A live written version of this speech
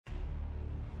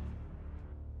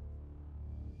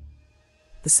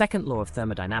The second law of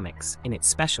thermodynamics, in its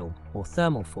special or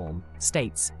thermal form,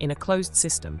 states, in a closed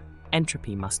system,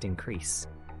 entropy must increase.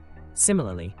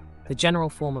 Similarly, the general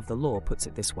form of the law puts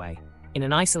it this way: in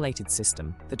an isolated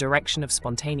system, the direction of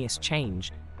spontaneous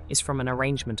change is from an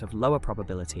arrangement of lower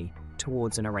probability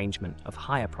towards an arrangement of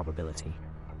higher probability.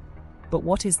 But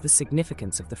what is the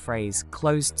significance of the phrase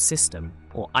closed system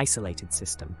or isolated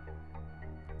system?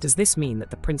 Does this mean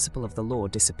that the principle of the law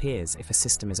disappears if a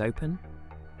system is open?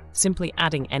 Simply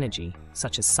adding energy,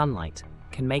 such as sunlight,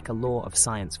 can make a law of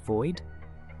science void?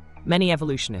 Many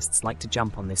evolutionists like to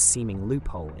jump on this seeming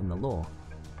loophole in the law.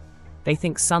 They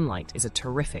think sunlight is a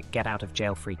terrific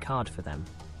get-out-of-jail-free card for them.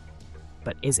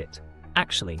 But is it?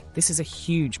 Actually, this is a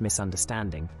huge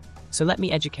misunderstanding. So let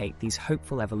me educate these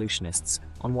hopeful evolutionists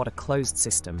on what a closed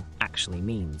system actually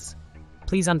means.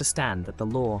 Please understand that the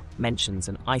law mentions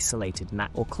an isolated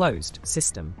or closed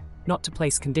system, not to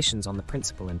place conditions on the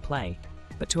principle in play,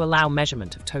 but to allow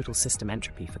measurement of total system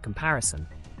entropy for comparison,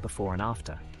 before and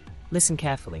after. Listen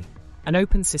carefully. An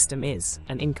open system is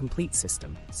an incomplete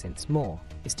system, since more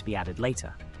is to be added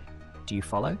later. Do you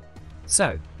follow?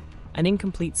 So, an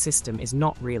incomplete system is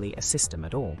not really a system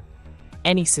at all.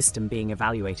 Any system being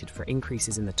evaluated for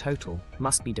increases in the total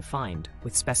must be defined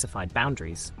with specified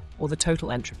boundaries, or the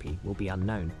total entropy will be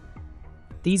unknown.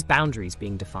 These boundaries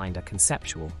being defined are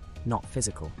conceptual, not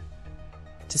physical.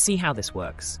 To see how this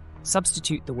works,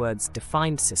 substitute the words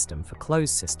defined system for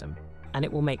closed system, and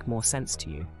it will make more sense to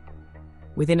you.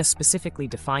 Within a specifically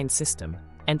defined system,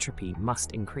 entropy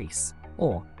must increase.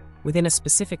 Or, within a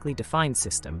specifically defined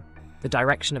system, the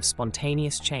direction of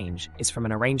spontaneous change is from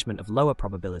an arrangement of lower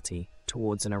probability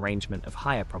towards an arrangement of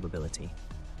higher probability.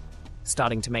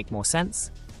 Starting to make more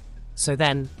sense? So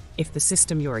then, if the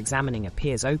system you're examining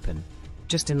appears open,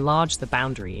 just enlarge the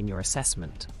boundary in your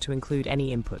assessment to include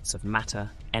any inputs of matter,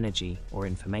 energy, or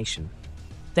information.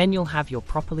 Then you'll have your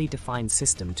properly defined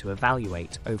system to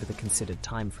evaluate over the considered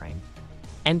time frame.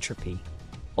 Entropy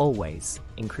always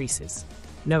increases,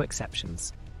 no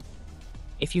exceptions.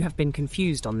 If you have been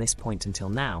confused on this point until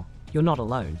now, you're not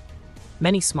alone.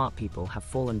 Many smart people have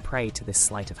fallen prey to this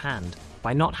sleight of hand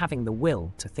by not having the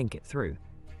will to think it through,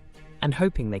 and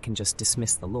hoping they can just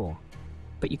dismiss the law.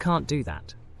 But you can't do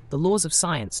that. The laws of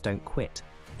science don't quit.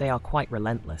 They are quite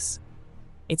relentless.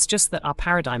 It's just that our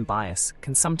paradigm bias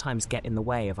can sometimes get in the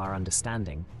way of our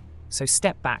understanding. So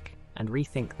step back and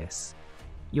rethink this.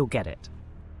 You'll get it.